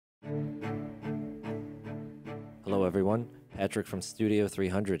Hello everyone, Patrick from Studio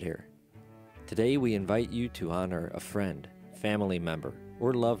 300 here. Today we invite you to honor a friend, family member,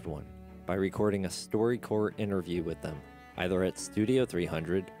 or loved one by recording a StoryCorps interview with them, either at Studio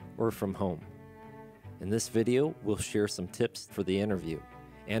 300 or from home. In this video, we'll share some tips for the interview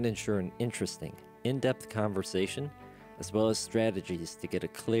and ensure an interesting, in-depth conversation, as well as strategies to get a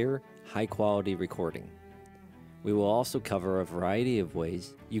clear, high-quality recording. We will also cover a variety of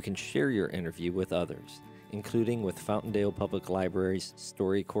ways you can share your interview with others, including with Fountaindale Public Library's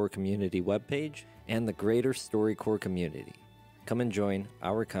StoryCorps community webpage and the greater StoryCorps community. Come and join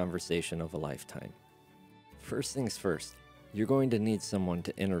our conversation of a lifetime. First things first, you're going to need someone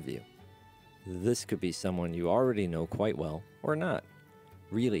to interview. This could be someone you already know quite well or not.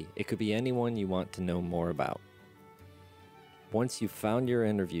 Really, it could be anyone you want to know more about. Once you've found your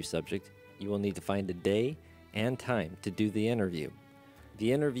interview subject, you will need to find a day and time to do the interview.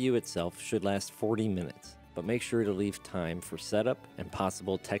 The interview itself should last 40 minutes, but make sure to leave time for setup and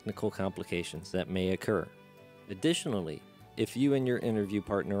possible technical complications that may occur. Additionally, if you and your interview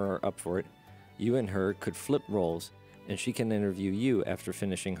partner are up for it, you and her could flip roles and she can interview you after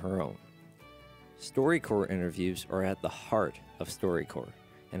finishing her own. StoryCorps interviews are at the heart of StoryCorps,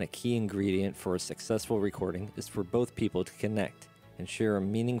 and a key ingredient for a successful recording is for both people to connect and share a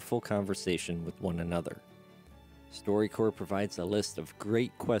meaningful conversation with one another. StoryCorps provides a list of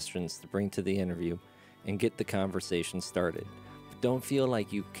great questions to bring to the interview and get the conversation started. But don't feel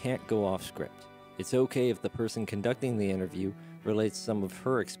like you can't go off script. It's okay if the person conducting the interview relates some of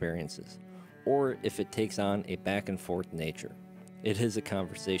her experiences, or if it takes on a back and forth nature. It is a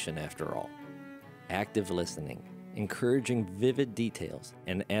conversation after all. Active listening, encouraging vivid details,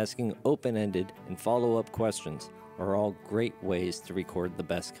 and asking open-ended and follow-up questions are all great ways to record the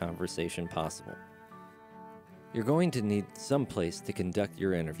best conversation possible. You're going to need some place to conduct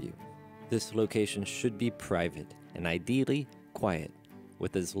your interview. This location should be private and ideally quiet,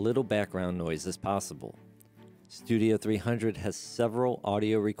 with as little background noise as possible. Studio 300 has several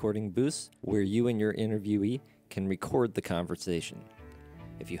audio recording booths where you and your interviewee can record the conversation.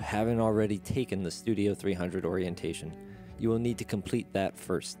 If you haven't already taken the Studio 300 orientation, you will need to complete that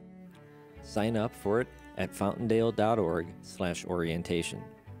first. Sign up for it at fountaindale.org/orientation.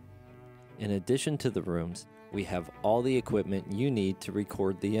 In addition to the rooms, we have all the equipment you need to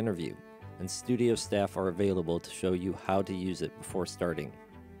record the interview, and studio staff are available to show you how to use it before starting.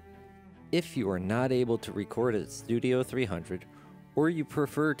 If you are not able to record at Studio 300, or you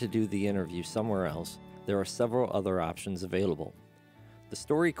prefer to do the interview somewhere else, there are several other options available. The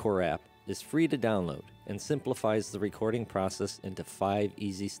StoryCorps app is free to download and simplifies the recording process into 5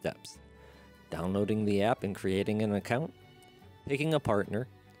 easy steps: downloading the app and creating an account, picking a partner,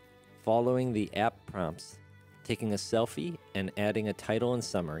 following the app prompts, taking a selfie and adding a title and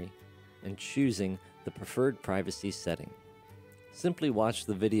summary, and choosing the preferred privacy setting. Simply watch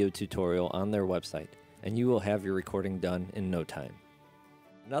the video tutorial on their website and you will have your recording done in no time.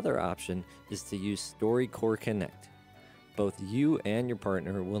 Another option is to use StoryCorps Connect. Both you and your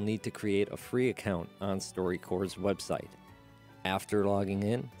partner will need to create a free account on StoryCorps' website. After logging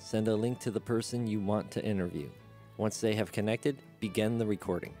in, send a link to the person you want to interview. Once they have connected, begin the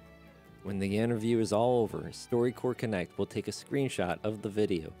recording. When the interview is all over, StoryCorps Connect will take a screenshot of the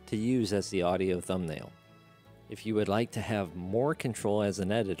video to use as the audio thumbnail. If you would like to have more control as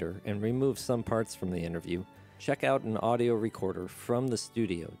an editor and remove some parts from the interview, check out an audio recorder from the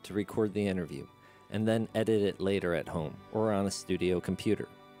studio to record the interview, and then edit it later at home or on a studio computer.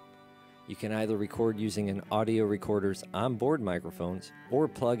 You can either record using an audio recorder's onboard microphones or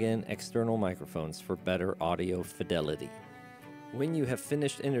plug in external microphones for better audio fidelity. When you have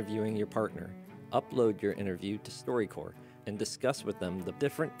finished interviewing your partner, upload your interview to StoryCorps and discuss with them the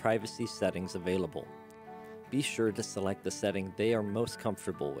different privacy settings available. Be sure to select the setting they are most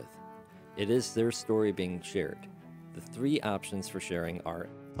comfortable with. It is their story being shared. The 3 options for sharing are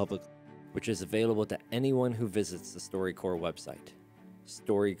public, which is available to anyone who visits the StoryCorps website;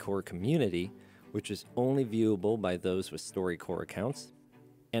 StoryCorps Community, which is only viewable by those with StoryCorps accounts;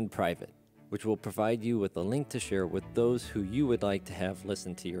 and private, which will provide you with a link to share with those who you would like to have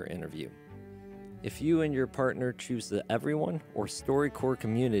listen to your interview. If you and your partner choose the Everyone or StoryCorps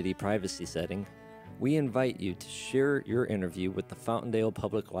Community privacy setting, we invite you to share your interview with the Fountaindale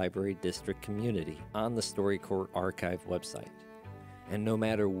Public Library District community on the StoryCorps Archive website. And no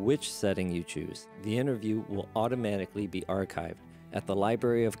matter which setting you choose, the interview will automatically be archived at the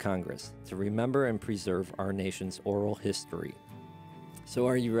Library of Congress to remember and preserve our nation's oral history. So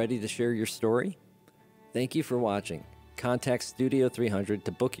are you ready to share your story? Thank you for watching. Contact Studio 300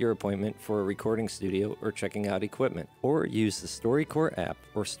 to book your appointment for a recording studio or checking out equipment. Or use the StoryCorps app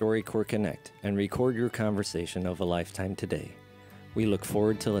or StoryCorps Connect and record your conversation of a lifetime today. We look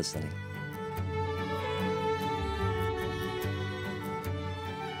forward to listening.